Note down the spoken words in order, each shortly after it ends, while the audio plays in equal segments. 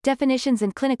Definitions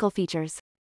and clinical features.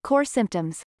 Core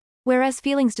symptoms. Whereas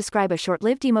feelings describe a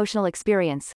short-lived emotional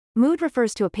experience, mood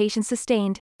refers to a patient's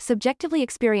sustained, subjectively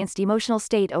experienced emotional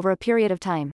state over a period of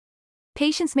time.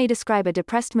 Patients may describe a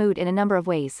depressed mood in a number of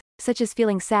ways, such as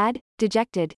feeling sad,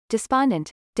 dejected,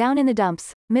 despondent, down in the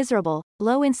dumps, miserable,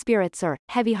 low in spirits, or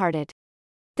heavy-hearted.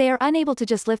 They are unable to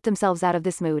just lift themselves out of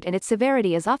this mood, and its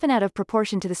severity is often out of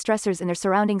proportion to the stressors in their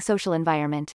surrounding social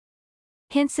environment.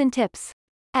 Hints and tips.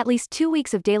 At least 2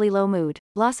 weeks of daily low mood,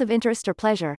 loss of interest or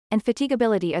pleasure, and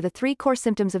fatigability are the 3 core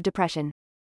symptoms of depression.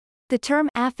 The term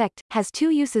affect has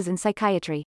 2 uses in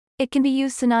psychiatry. It can be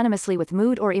used synonymously with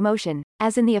mood or emotion,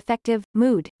 as in the affective,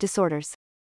 mood, disorders.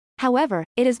 However,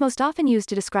 it is most often used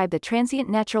to describe the transient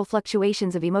natural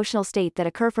fluctuations of emotional state that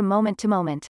occur from moment to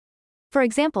moment. For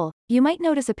example, you might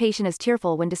notice a patient is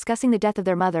tearful when discussing the death of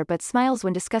their mother but smiles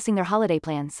when discussing their holiday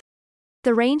plans.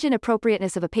 The range and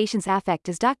appropriateness of a patient's affect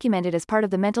is documented as part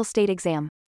of the mental state exam.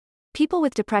 People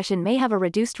with depression may have a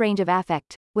reduced range of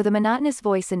affect, with a monotonous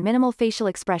voice and minimal facial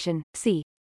expression. See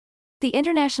the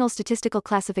International Statistical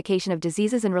Classification of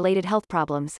Diseases and Related Health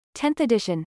Problems, 10th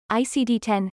edition,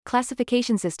 ICD-10,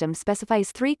 classification system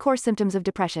specifies 3 core symptoms of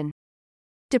depression.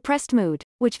 Depressed mood,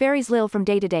 which varies little from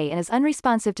day to day and is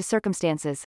unresponsive to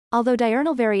circumstances, although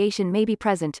diurnal variation may be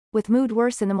present, with mood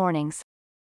worse in the mornings.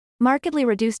 Markedly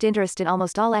reduced interest in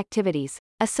almost all activities,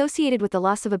 associated with the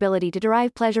loss of ability to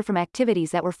derive pleasure from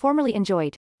activities that were formerly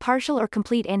enjoyed, partial or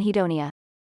complete anhedonia.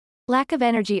 Lack of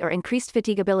energy or increased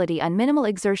fatigability on minimal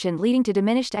exertion leading to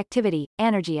diminished activity,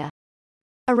 anergia.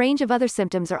 A range of other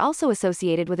symptoms are also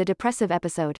associated with a depressive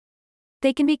episode.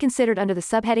 They can be considered under the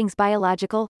subheadings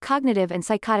biological, cognitive, and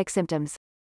psychotic symptoms.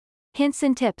 Hints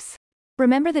and tips.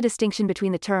 Remember the distinction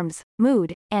between the terms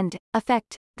mood and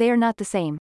affect, they are not the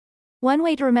same. One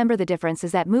way to remember the difference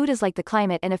is that mood is like the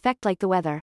climate and affect like the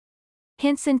weather.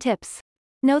 Hints and tips.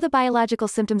 Know the biological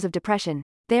symptoms of depression,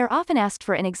 they are often asked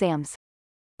for in exams.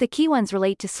 The key ones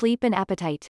relate to sleep and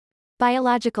appetite.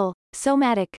 Biological,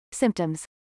 somatic, symptoms.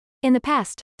 In the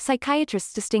past,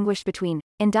 psychiatrists distinguished between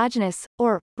endogenous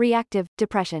or reactive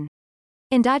depression.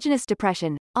 Endogenous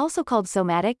depression, also called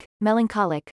somatic,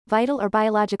 melancholic, vital or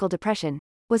biological depression,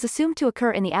 was assumed to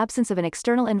occur in the absence of an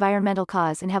external environmental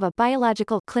cause and have a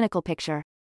biological, clinical picture.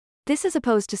 This is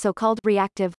opposed to so-called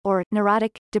reactive or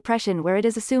neurotic depression, where it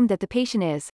is assumed that the patient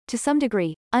is, to some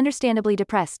degree, understandably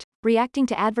depressed, reacting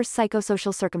to adverse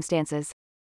psychosocial circumstances.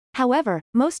 However,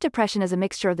 most depression is a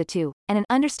mixture of the two, and an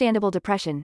understandable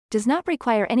depression does not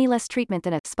require any less treatment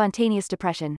than a spontaneous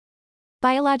depression.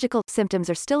 Biological symptoms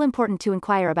are still important to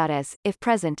inquire about as, if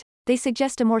present, they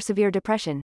suggest a more severe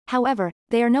depression. However,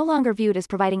 they are no longer viewed as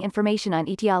providing information on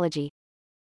etiology.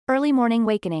 Early morning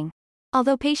wakening.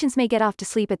 Although patients may get off to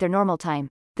sleep at their normal time,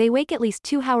 they wake at least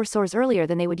 2 hours earlier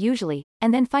than they would usually,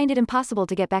 and then find it impossible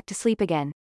to get back to sleep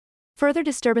again. Further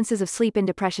disturbances of sleep in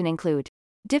depression include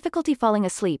difficulty falling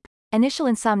asleep, initial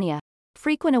insomnia,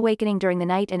 frequent awakening during the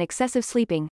night, and excessive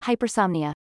sleeping,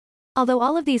 hypersomnia. Although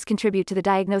all of these contribute to the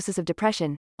diagnosis of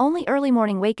depression, only early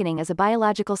morning wakening is a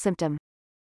biological symptom.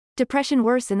 Depression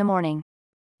worse in the morning.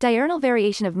 Diurnal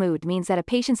variation of mood means that a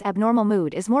patient's abnormal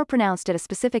mood is more pronounced at a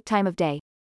specific time of day.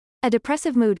 A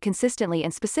depressive mood consistently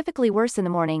and specifically worse in the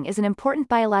morning is an important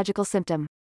biological symptom.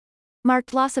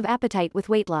 Marked loss of appetite with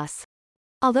weight loss.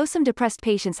 Although some depressed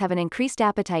patients have an increased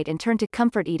appetite and turn to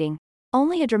comfort eating,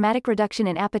 only a dramatic reduction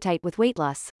in appetite with weight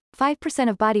loss, 5%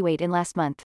 of body weight in last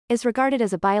month, is regarded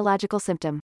as a biological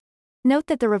symptom. Note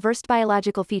that the reversed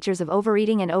biological features of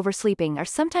overeating and oversleeping are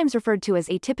sometimes referred to as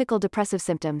atypical depressive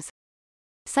symptoms.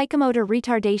 Psychomotor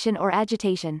retardation or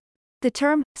agitation. The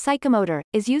term psychomotor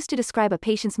is used to describe a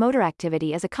patient's motor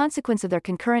activity as a consequence of their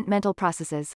concurrent mental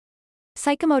processes.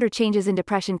 Psychomotor changes in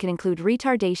depression can include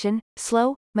retardation,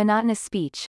 slow, monotonous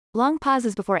speech, long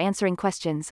pauses before answering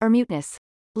questions, or muteness,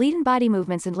 leaden body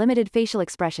movements and limited facial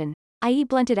expression, i.e.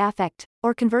 blunted affect,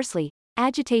 or conversely,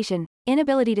 agitation,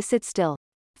 inability to sit still,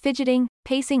 fidgeting,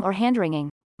 pacing or hand-wringing,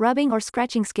 rubbing or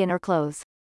scratching skin or clothes.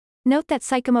 Note that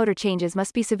psychomotor changes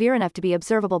must be severe enough to be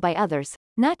observable by others,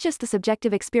 not just the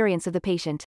subjective experience of the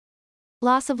patient.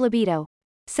 Loss of libido.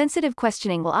 Sensitive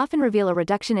questioning will often reveal a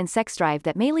reduction in sex drive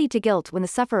that may lead to guilt when the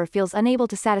sufferer feels unable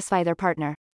to satisfy their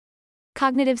partner.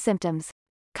 Cognitive symptoms.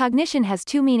 Cognition has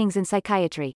 2 meanings in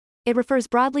psychiatry. It refers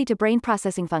broadly to brain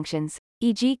processing functions,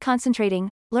 e.g.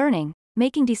 concentrating, learning,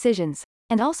 making decisions,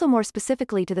 and also more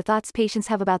specifically to the thoughts patients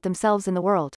have about themselves and the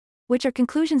world, which are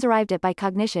conclusions arrived at by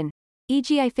cognition,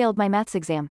 e.g. I failed my maths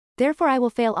exam, therefore I will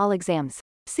fail all exams.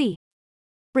 See.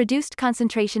 Reduced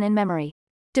concentration and memory.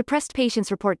 Depressed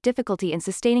patients report difficulty in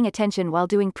sustaining attention while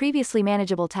doing previously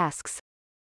manageable tasks.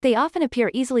 They often appear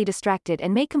easily distracted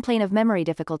and may complain of memory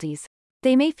difficulties.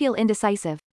 They may feel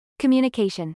indecisive.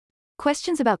 Communication.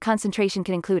 Questions about concentration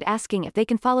can include asking if they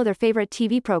can follow their favorite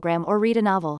TV program or read a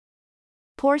novel.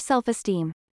 Poor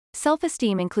self-esteem.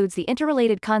 Self-esteem includes the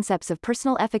interrelated concepts of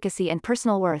personal efficacy and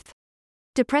personal worth.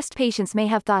 Depressed patients may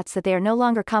have thoughts that they are no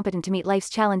longer competent to meet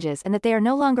life's challenges and that they are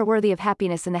no longer worthy of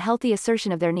happiness and the healthy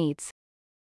assertion of their needs.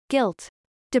 Guilt.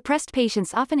 Depressed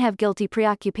patients often have guilty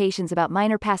preoccupations about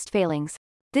minor past failings.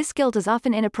 This guilt is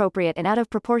often inappropriate and out of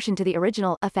proportion to the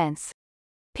original offense.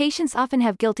 Patients often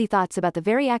have guilty thoughts about the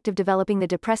very act of developing the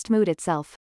depressed mood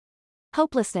itself.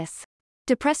 Hopelessness.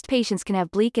 Depressed patients can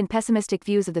have bleak and pessimistic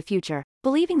views of the future,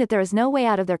 believing that there is no way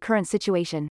out of their current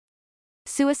situation.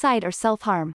 Suicide or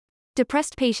self-harm.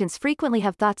 Depressed patients frequently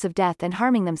have thoughts of death and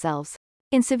harming themselves.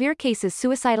 In severe cases,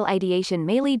 suicidal ideation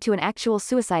may lead to an actual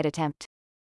suicide attempt.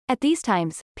 At these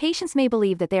times, patients may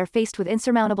believe that they are faced with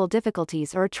insurmountable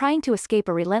difficulties or are trying to escape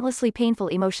a relentlessly painful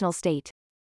emotional state.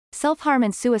 Self-harm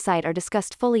and suicide are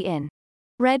discussed fully in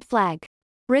Red Flag.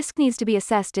 Risk needs to be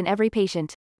assessed in every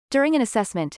patient. During an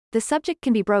assessment, the subject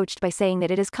can be broached by saying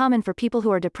that it is common for people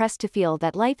who are depressed to feel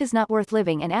that life is not worth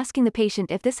living and asking the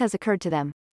patient if this has occurred to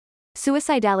them.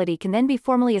 Suicidality can then be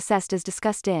formally assessed as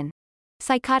discussed in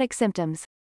Psychotic symptoms.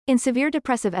 In severe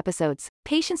depressive episodes,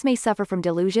 patients may suffer from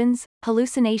delusions,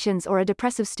 hallucinations, or a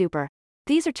depressive stupor.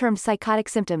 These are termed psychotic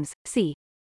symptoms. See.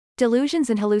 Delusions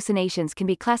and hallucinations can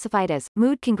be classified as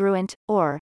mood congruent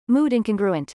or mood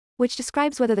incongruent, which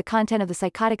describes whether the content of the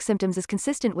psychotic symptoms is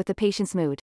consistent with the patient's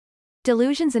mood.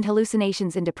 Delusions and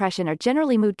hallucinations in depression are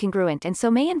generally mood congruent and so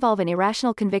may involve an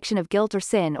irrational conviction of guilt or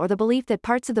sin or the belief that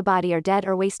parts of the body are dead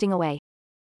or wasting away.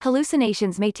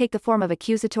 Hallucinations may take the form of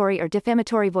accusatory or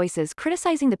defamatory voices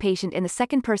criticizing the patient in the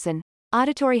second person,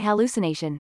 auditory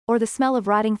hallucination, or the smell of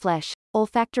rotting flesh,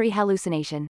 olfactory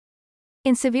hallucination.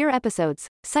 In severe episodes,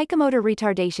 psychomotor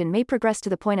retardation may progress to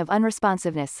the point of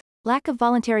unresponsiveness, lack of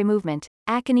voluntary movement,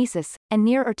 akinesis, and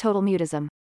near or total mutism.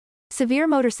 Severe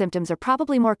motor symptoms are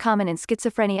probably more common in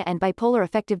schizophrenia and bipolar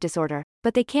affective disorder,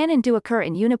 but they can and do occur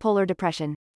in unipolar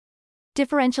depression.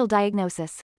 Differential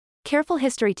diagnosis. Careful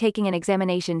history taking and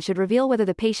examination should reveal whether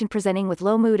the patient presenting with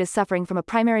low mood is suffering from a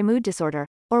primary mood disorder,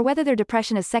 or whether their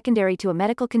depression is secondary to a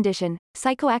medical condition,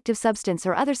 psychoactive substance,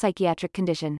 or other psychiatric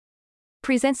condition.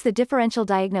 Presents the differential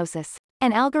diagnosis.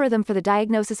 An algorithm for the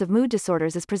diagnosis of mood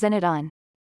disorders is presented on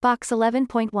Box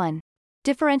 11.1.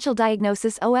 Differential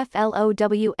diagnosis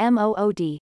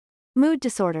OFLOWMOOD. Mood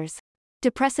disorders.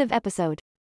 Depressive episode.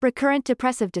 Recurrent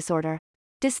depressive disorder.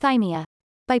 Dysthymia.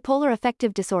 Bipolar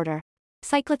affective disorder.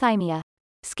 Cyclothymia.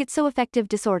 Schizoaffective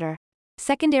disorder.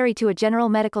 Secondary to a general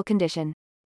medical condition.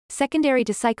 Secondary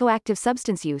to psychoactive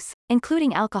substance use,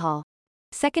 including alcohol.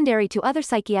 Secondary to other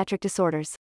psychiatric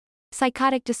disorders.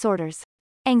 Psychotic disorders.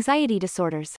 Anxiety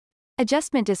disorders.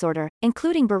 Adjustment disorder,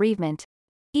 including bereavement.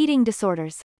 Eating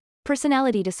disorders.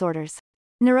 Personality disorders.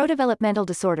 Neurodevelopmental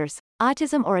disorders,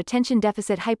 autism or attention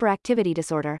deficit hyperactivity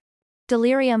disorder.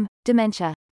 Delirium,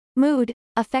 dementia. Mood,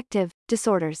 affective,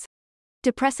 disorders.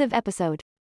 Depressive episode.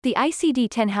 The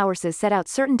ICD-10 Houses set out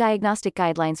certain diagnostic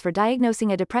guidelines for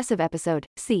diagnosing a depressive episode.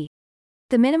 See.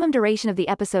 The minimum duration of the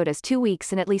episode is 2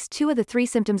 weeks and at least 2 of the 3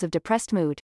 symptoms of depressed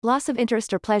mood, loss of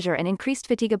interest or pleasure and increased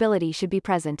fatigability should be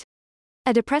present.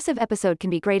 A depressive episode can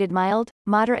be graded mild,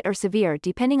 moderate or severe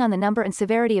depending on the number and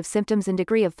severity of symptoms and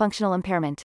degree of functional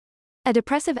impairment. A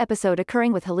depressive episode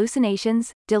occurring with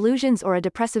hallucinations, delusions or a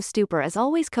depressive stupor is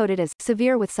always coded as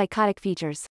severe with psychotic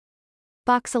features.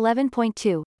 Box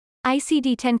 11.2.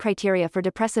 ICD-10 Criteria for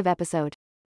depressive episode.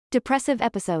 Depressive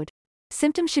episode.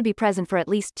 Symptoms should be present for at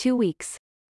least 2 weeks.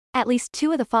 At least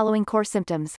 2 of the following core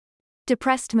symptoms.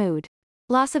 Depressed mood.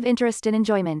 Loss of interest and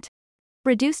enjoyment.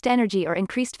 Reduced energy or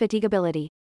increased fatigability.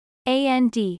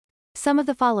 And some of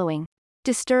the following.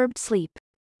 Disturbed sleep.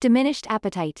 Diminished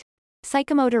appetite.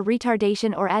 Psychomotor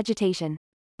retardation or agitation.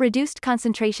 Reduced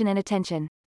concentration and attention.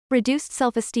 Reduced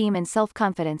self-esteem and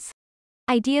self-confidence.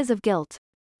 Ideas of guilt.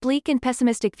 Bleak and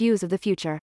pessimistic views of the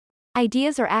future.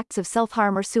 Ideas or acts of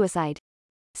self-harm or suicide.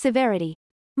 Severity.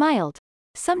 Mild.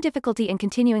 Some difficulty in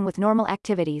continuing with normal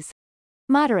activities.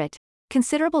 Moderate.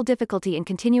 Considerable difficulty in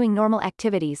continuing normal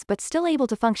activities but still able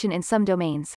to function in some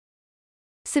domains.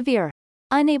 Severe.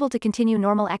 Unable to continue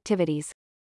normal activities.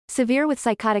 Severe with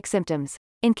psychotic symptoms,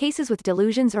 in cases with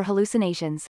delusions or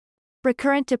hallucinations.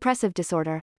 Recurrent depressive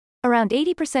disorder. Around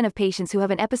 80% of patients who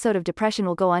have an episode of depression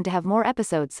will go on to have more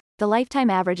episodes, the lifetime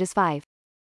average is 5.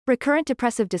 Recurrent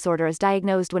depressive disorder is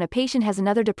diagnosed when a patient has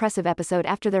another depressive episode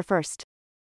after their first.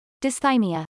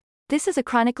 Dysthymia. This is a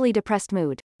chronically depressed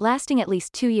mood, lasting at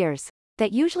least 2 years,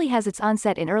 that usually has its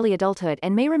onset in early adulthood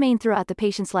and may remain throughout the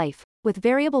patient's life, with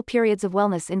variable periods of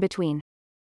wellness in between.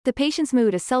 The patient's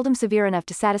mood is seldom severe enough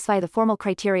to satisfy the formal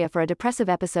criteria for a depressive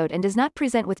episode and does not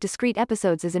present with discrete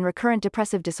episodes as in recurrent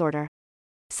depressive disorder.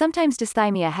 Sometimes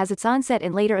dysthymia has its onset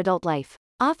in later adult life,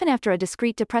 often after a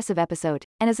discrete depressive episode,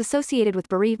 and is associated with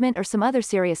bereavement or some other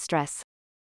serious stress.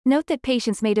 Note that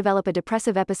patients may develop a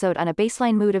depressive episode on a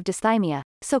baseline mood of dysthymia,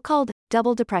 so-called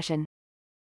double depression.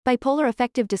 Bipolar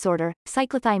affective disorder,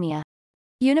 cyclothymia.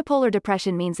 Unipolar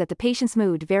depression means that the patient's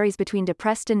mood varies between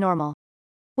depressed and normal.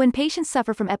 When patients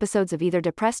suffer from episodes of either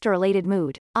depressed or elated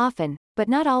mood, often, but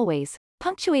not always,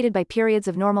 punctuated by periods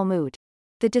of normal mood,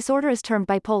 the disorder is termed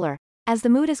bipolar, as the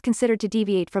mood is considered to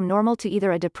deviate from normal to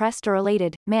either a depressed or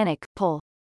elated, manic, pole.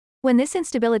 When this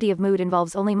instability of mood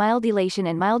involves only mild elation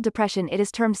and mild depression, it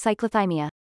is termed cyclothymia.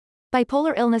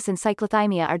 Bipolar illness and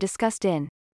cyclothymia are discussed in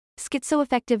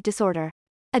schizoaffective disorder.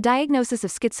 A diagnosis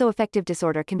of schizoaffective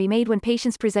disorder can be made when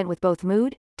patients present with both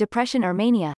mood, depression or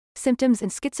mania symptoms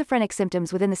and schizophrenic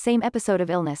symptoms within the same episode of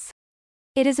illness.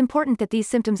 It is important that these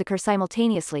symptoms occur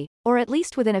simultaneously, or at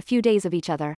least within a few days of each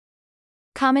other.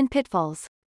 Common pitfalls.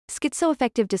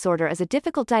 Schizoaffective disorder is a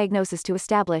difficult diagnosis to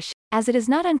establish, as it is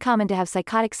not uncommon to have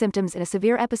psychotic symptoms in a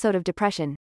severe episode of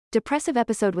depression, depressive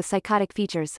episode with psychotic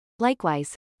features.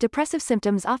 Likewise, depressive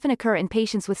symptoms often occur in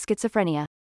patients with schizophrenia.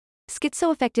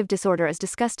 Schizoaffective disorder is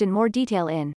discussed in more detail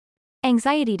in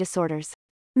anxiety disorders.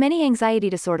 Many anxiety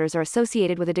disorders are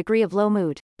associated with a degree of low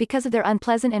mood, because of their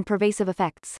unpleasant and pervasive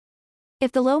effects.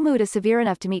 If the low mood is severe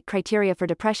enough to meet criteria for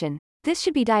depression, this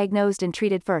should be diagnosed and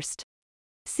treated first.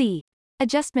 C.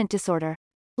 Adjustment disorder.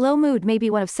 Low mood may be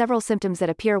one of several symptoms that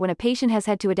appear when a patient has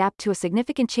had to adapt to a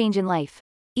significant change in life,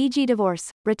 e.g.,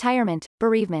 divorce, retirement,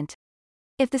 bereavement.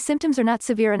 If the symptoms are not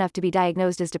severe enough to be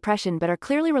diagnosed as depression but are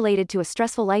clearly related to a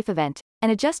stressful life event, an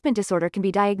adjustment disorder can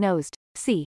be diagnosed.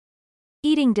 C.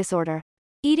 Eating disorder.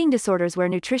 Eating disorders where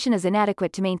nutrition is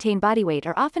inadequate to maintain body weight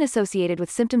are often associated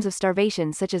with symptoms of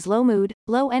starvation such as low mood,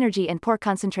 low energy and poor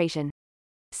concentration.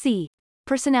 C.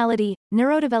 Personality,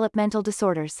 neurodevelopmental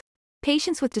disorders.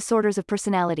 Patients with disorders of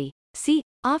personality, C,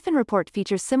 often report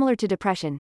features similar to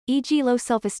depression, e.g. low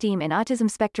self-esteem and autism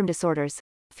spectrum disorders,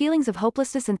 feelings of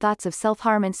hopelessness and thoughts of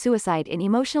self-harm and suicide in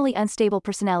emotionally unstable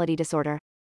personality disorder.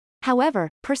 However,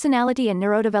 personality and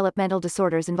neurodevelopmental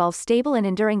disorders involve stable and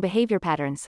enduring behavior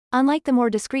patterns, unlike the more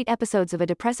discrete episodes of a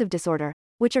depressive disorder,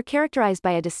 which are characterized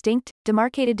by a distinct,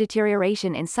 demarcated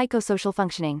deterioration in psychosocial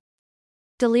functioning.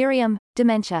 Delirium,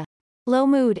 dementia. Low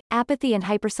mood, apathy and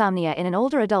hypersomnia in an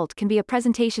older adult can be a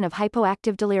presentation of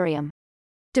hypoactive delirium.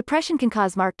 Depression can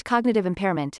cause marked cognitive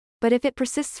impairment, but if it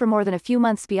persists for more than a few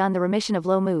months beyond the remission of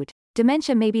low mood,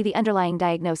 dementia may be the underlying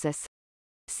diagnosis.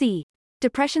 C.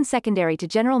 Depression secondary to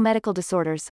general medical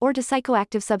disorders, or to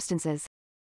psychoactive substances.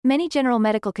 Many general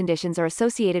medical conditions are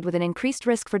associated with an increased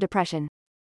risk for depression.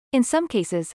 In some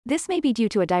cases, this may be due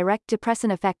to a direct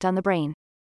depressant effect on the brain.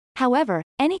 However,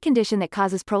 any condition that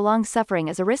causes prolonged suffering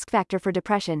is a risk factor for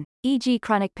depression, e.g.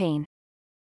 chronic pain.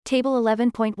 Table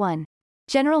 11.1.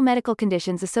 General medical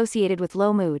conditions associated with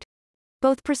low mood.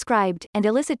 Both prescribed and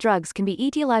illicit drugs can be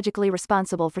etiologically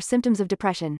responsible for symptoms of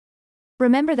depression.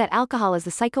 Remember that alcohol is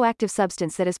the psychoactive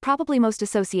substance that is probably most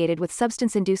associated with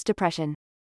substance-induced depression.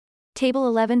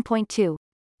 Table 11.2.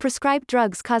 Prescribed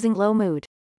drugs causing low mood.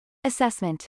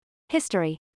 Assessment.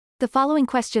 History. The following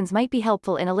questions might be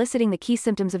helpful in eliciting the key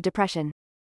symptoms of depression.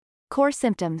 Core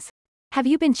symptoms. Have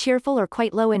you been cheerful or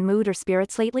quite low in mood or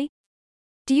spirits lately?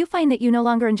 Do you find that you no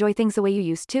longer enjoy things the way you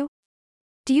used to?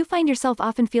 Do you find yourself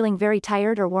often feeling very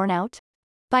tired or worn out?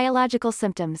 Biological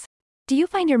symptoms. Do you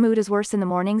find your mood is worse in the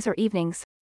mornings or evenings?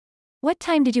 What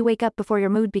time did you wake up before your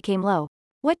mood became low?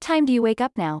 What time do you wake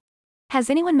up now? Has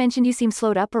anyone mentioned you seem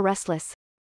slowed up or restless?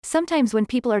 Sometimes when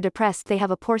people are depressed they have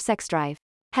a poor sex drive.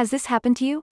 Has this happened to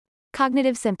you?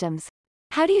 Cognitive symptoms.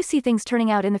 How do you see things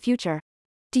turning out in the future?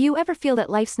 Do you ever feel that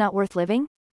life's not worth living?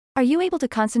 Are you able to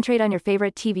concentrate on your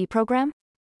favorite TV program?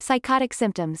 Psychotic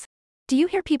symptoms. Do you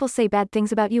hear people say bad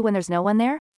things about you when there's no one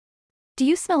there? Do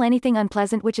you smell anything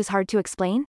unpleasant which is hard to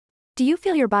explain? Do you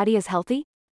feel your body is healthy?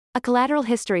 A collateral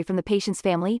history from the patient's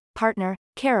family, partner,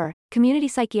 carer, community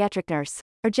psychiatric nurse,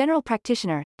 or general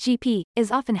practitioner, GP,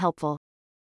 is often helpful.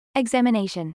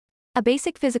 Examination. A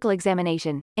basic physical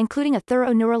examination, including a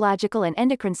thorough neurological and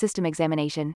endocrine system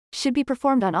examination, should be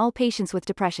performed on all patients with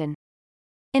depression.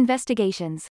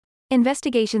 Investigations.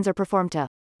 Investigations are performed to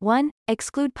 1.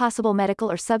 Exclude possible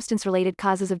medical or substance-related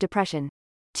causes of depression.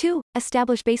 2.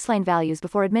 Establish baseline values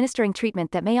before administering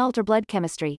treatment that may alter blood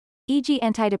chemistry, e.g.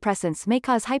 antidepressants may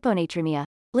cause hyponatremia,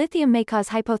 lithium may cause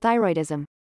hypothyroidism.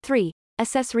 3.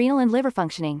 Assess renal and liver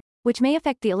functioning, which may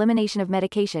affect the elimination of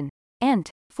medication. And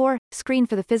 4. Screen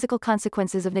for the physical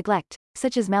consequences of neglect,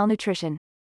 such as malnutrition.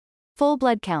 Full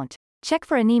blood count. Check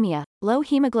for anemia, low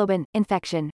hemoglobin,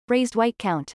 infection, raised white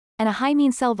count, and a high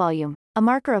mean cell volume, a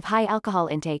marker of high alcohol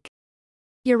intake.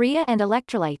 Urea and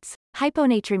electrolytes,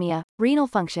 hyponatremia, renal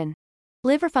function,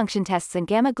 liver function tests and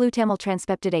gamma-glutamyl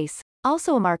transpeptidase,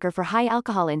 also a marker for high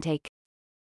alcohol intake.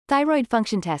 Thyroid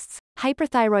function tests,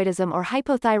 hyperthyroidism or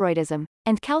hypothyroidism,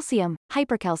 and calcium,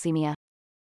 hypercalcemia.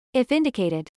 If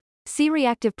indicated.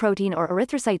 C-reactive protein or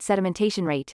erythrocyte sedimentation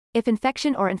rate, if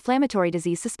infection or inflammatory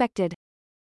disease suspected.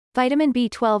 Vitamin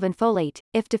B12 and folate,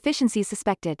 if deficiency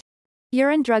suspected.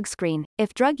 Urine drug screen,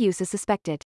 if drug use is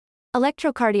suspected.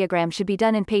 Electrocardiogram should be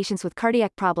done in patients with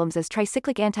cardiac problems as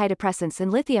tricyclic antidepressants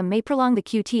and lithium may prolong the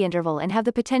QT interval and have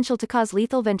the potential to cause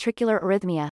lethal ventricular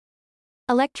arrhythmia.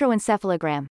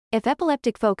 Electroencephalogram, if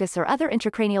epileptic focus or other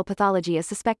intracranial pathology is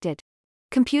suspected.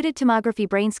 Computed tomography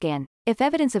brain scan, if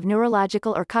evidence of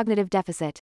neurological or cognitive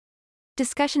deficit.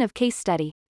 Discussion of case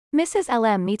study. Mrs.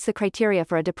 LM meets the criteria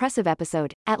for a depressive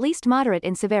episode, at least moderate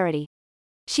in severity.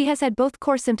 She has had both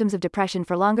core symptoms of depression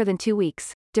for longer than 2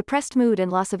 weeks, depressed mood and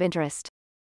loss of interest.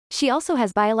 She also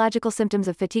has biological symptoms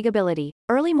of fatigability,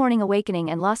 early morning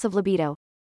awakening and loss of libido.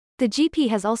 The GP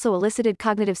has also elicited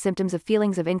cognitive symptoms of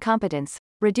feelings of incompetence,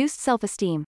 reduced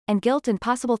self-esteem, and guilt and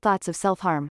possible thoughts of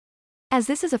self-harm. As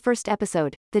this is a first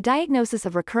episode, the diagnosis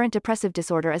of recurrent depressive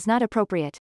disorder is not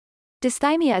appropriate.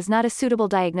 Dysthymia is not a suitable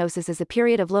diagnosis as the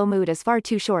period of low mood is far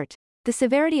too short, the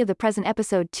severity of the present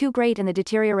episode too great and the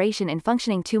deterioration in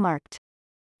functioning too marked.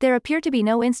 There appear to be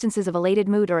no instances of elated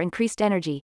mood or increased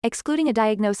energy, excluding a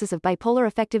diagnosis of bipolar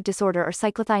affective disorder or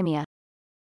cyclothymia.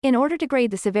 In order to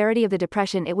grade the severity of the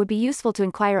depression, it would be useful to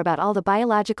inquire about all the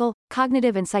biological,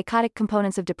 cognitive and psychotic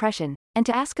components of depression, and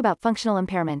to ask about functional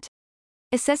impairment.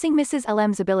 Assessing Mrs.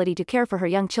 LM's ability to care for her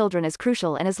young children is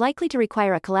crucial and is likely to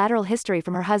require a collateral history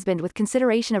from her husband with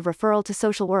consideration of referral to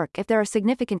social work if there are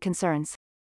significant concerns.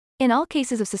 In all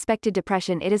cases of suspected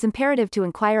depression, it is imperative to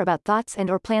inquire about thoughts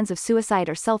and/or plans of suicide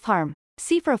or self-harm.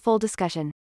 See for a full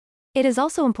discussion. It is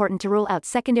also important to rule out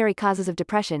secondary causes of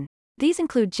depression. These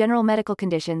include general medical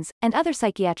conditions and other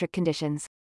psychiatric conditions.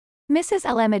 Mrs.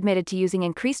 LM admitted to using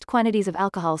increased quantities of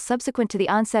alcohol subsequent to the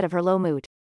onset of her low mood.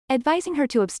 Advising her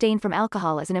to abstain from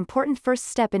alcohol is an important first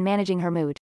step in managing her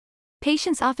mood.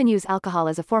 Patients often use alcohol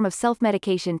as a form of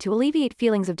self-medication to alleviate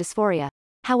feelings of dysphoria.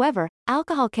 However,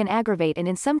 alcohol can aggravate and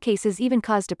in some cases even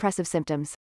cause depressive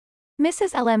symptoms.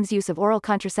 Mrs. LM's use of oral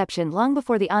contraception long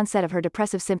before the onset of her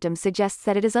depressive symptoms suggests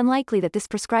that it is unlikely that this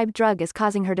prescribed drug is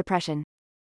causing her depression.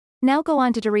 Now go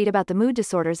on to read about the mood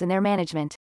disorders and their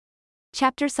management.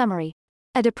 Chapter Summary.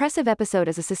 A depressive episode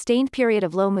is a sustained period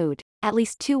of low mood, at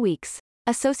least 2 weeks,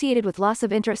 associated with loss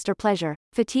of interest or pleasure,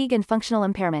 fatigue and functional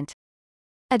impairment.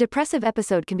 A depressive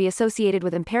episode can be associated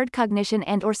with impaired cognition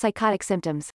and/or psychotic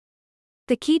symptoms.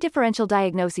 The key differential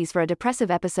diagnoses for a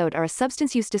depressive episode are a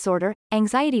substance use disorder,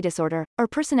 anxiety disorder, or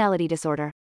personality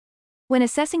disorder. When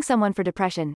assessing someone for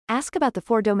depression, ask about the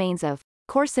 4 domains of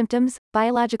core symptoms,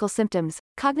 biological symptoms,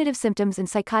 cognitive symptoms and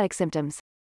psychotic symptoms.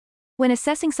 When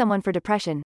assessing someone for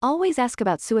depression, always ask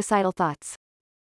about suicidal thoughts.